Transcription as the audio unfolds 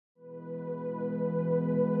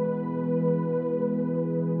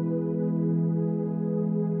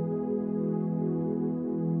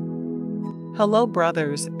Hello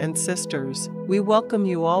brothers and sisters, we welcome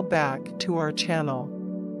you all back to our channel.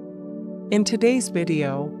 In today's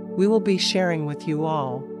video, we will be sharing with you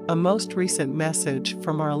all a most recent message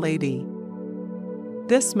from Our Lady.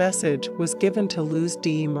 This message was given to Luz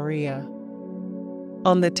de Maria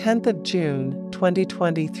on the 10th of June,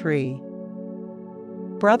 2023.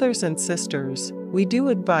 Brothers and sisters, we do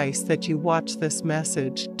advise that you watch this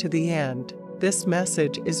message to the end. This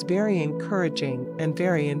message is very encouraging and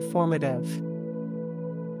very informative.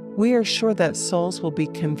 We are sure that souls will be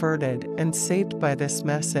converted and saved by this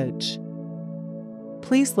message.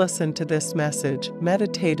 Please listen to this message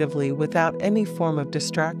meditatively without any form of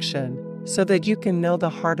distraction, so that you can know the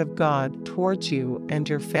heart of God towards you and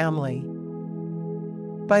your family.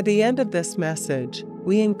 By the end of this message,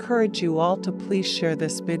 we encourage you all to please share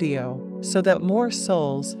this video, so that more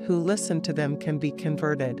souls who listen to them can be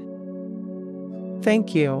converted.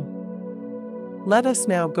 Thank you. Let us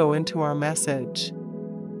now go into our message.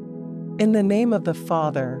 In the name of the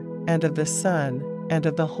Father, and of the Son, and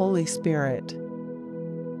of the Holy Spirit.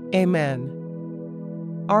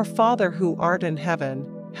 Amen. Our Father who art in heaven,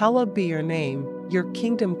 hallowed be your name, your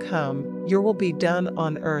kingdom come, your will be done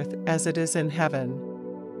on earth as it is in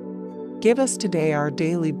heaven. Give us today our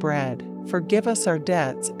daily bread, forgive us our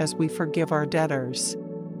debts as we forgive our debtors.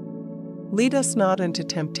 Lead us not into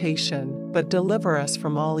temptation, but deliver us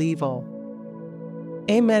from all evil.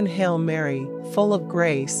 Amen. Hail Mary, full of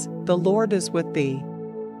grace, the Lord is with thee.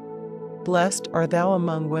 Blessed art thou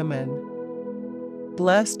among women.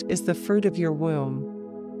 Blessed is the fruit of your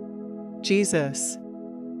womb, Jesus.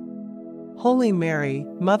 Holy Mary,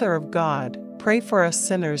 Mother of God, pray for us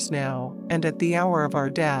sinners now and at the hour of our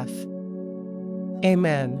death.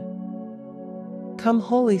 Amen. Come,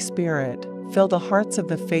 Holy Spirit, fill the hearts of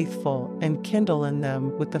the faithful and kindle in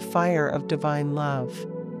them with the fire of divine love.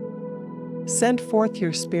 Send forth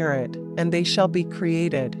your Spirit, and they shall be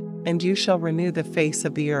created, and you shall renew the face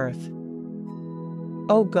of the earth.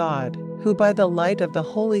 O God, who by the light of the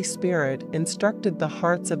Holy Spirit instructed the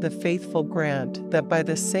hearts of the faithful, grant that by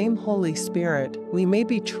the same Holy Spirit we may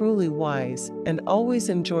be truly wise and always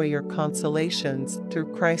enjoy your consolations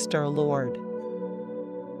through Christ our Lord.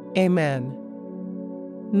 Amen.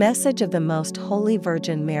 Message of the Most Holy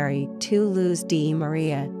Virgin Mary to Luz de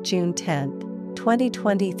Maria, June 10th,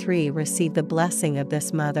 2023. Receive the blessing of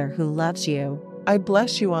this Mother who loves you. I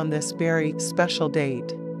bless you on this very special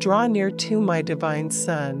date. Draw near to my divine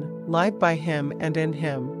Son, live by him and in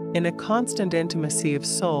him, in a constant intimacy of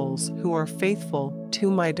souls who are faithful to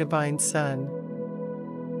my divine Son.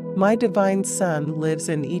 My divine Son lives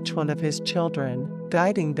in each one of his children,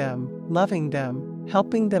 guiding them, loving them,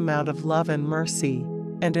 helping them out of love and mercy,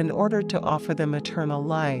 and in order to offer them eternal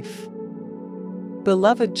life.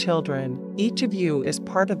 Beloved children, each of you is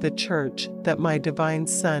part of the church that my divine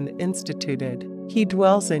Son instituted. He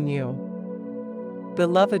dwells in you.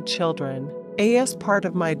 Beloved children, as part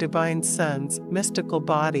of my divine Son's mystical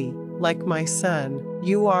body, like my Son,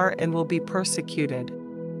 you are and will be persecuted.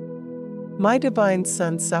 My divine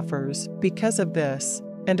Son suffers because of this,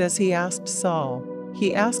 and as he asked Saul,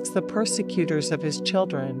 he asks the persecutors of his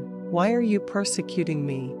children, "Why are you persecuting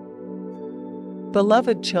me?"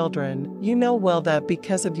 Beloved children, you know well that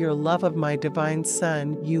because of your love of my divine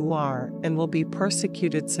Son you are and will be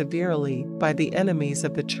persecuted severely by the enemies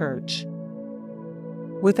of the Church.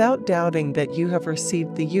 Without doubting that you have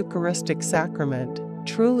received the Eucharistic sacrament,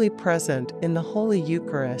 truly present in the Holy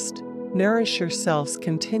Eucharist, nourish yourselves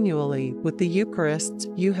continually with the Eucharists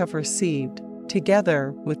you have received,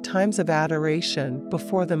 together with times of adoration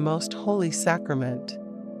before the Most Holy Sacrament.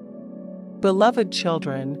 Beloved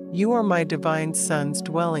children, you are my divine Son's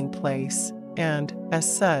dwelling place, and,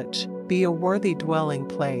 as such, be a worthy dwelling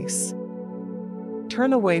place.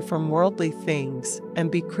 Turn away from worldly things, and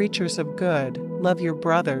be creatures of good, love your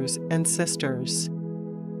brothers and sisters.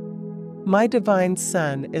 My divine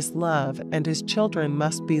Son is love, and his children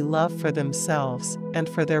must be love for themselves, and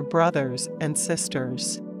for their brothers and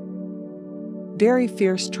sisters. Very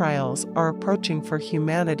fierce trials are approaching for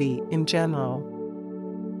humanity in general.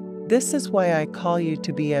 This is why I call you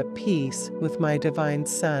to be at peace with my divine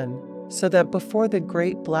Son, so that before the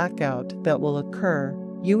great blackout that will occur,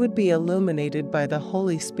 you would be illuminated by the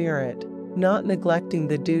Holy Spirit, not neglecting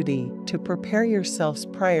the duty to prepare yourselves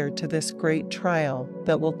prior to this great trial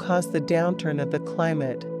that will cause the downturn of the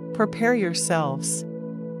climate. Prepare yourselves.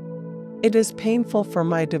 It is painful for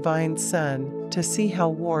my divine Son to see how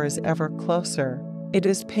war is ever closer. It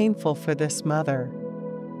is painful for this mother.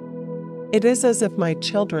 It is as if my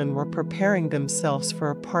children were preparing themselves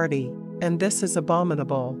for a party, and this is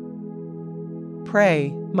abominable.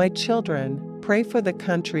 Pray, my children, Pray for the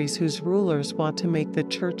countries whose rulers want to make the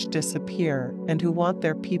church disappear and who want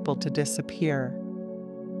their people to disappear.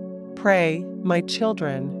 Pray, my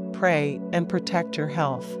children, pray and protect your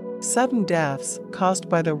health. Sudden deaths caused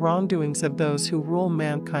by the wrongdoings of those who rule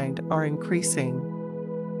mankind are increasing.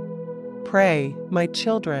 Pray, my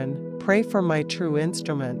children, pray for my true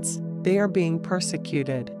instruments, they are being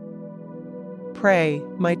persecuted. Pray,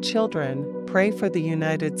 my children, pray for the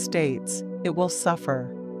United States, it will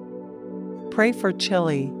suffer. Pray for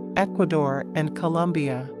Chile, Ecuador, and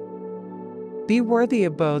Colombia. Be worthy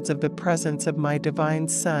abodes of the presence of my divine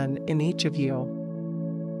Son in each of you.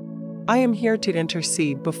 I am here to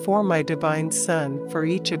intercede before my divine Son for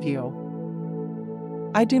each of you.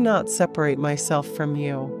 I do not separate myself from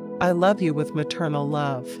you. I love you with maternal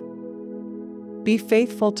love. Be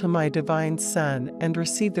faithful to my divine Son and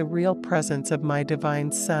receive the real presence of my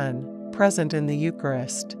divine Son, present in the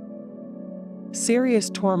Eucharist. Serious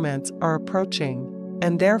torments are approaching,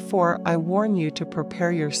 and therefore I warn you to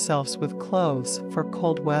prepare yourselves with clothes for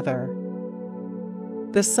cold weather.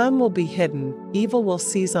 The sun will be hidden, evil will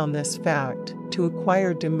seize on this fact to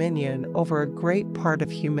acquire dominion over a great part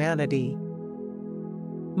of humanity.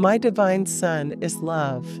 My divine Son is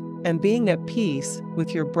love, and being at peace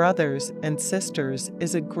with your brothers and sisters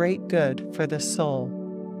is a great good for the soul.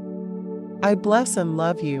 I bless and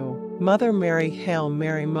love you, Mother Mary. Hail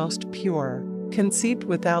Mary, most pure, conceived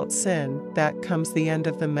without sin. That comes the end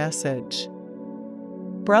of the message.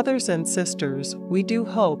 Brothers and sisters, we do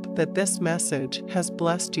hope that this message has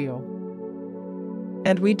blessed you.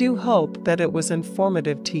 And we do hope that it was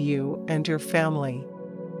informative to you and your family.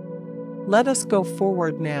 Let us go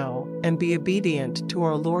forward now and be obedient to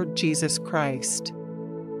our Lord Jesus Christ.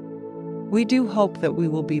 We do hope that we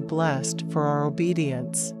will be blessed for our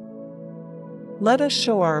obedience. Let us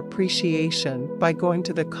show our appreciation by going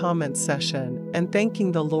to the comment section and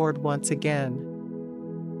thanking the Lord once again.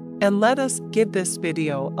 And let us give this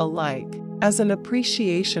video a like, as an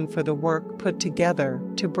appreciation for the work put together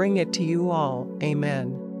to bring it to you all.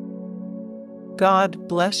 Amen. God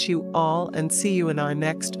bless you all and see you in our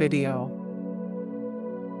next video.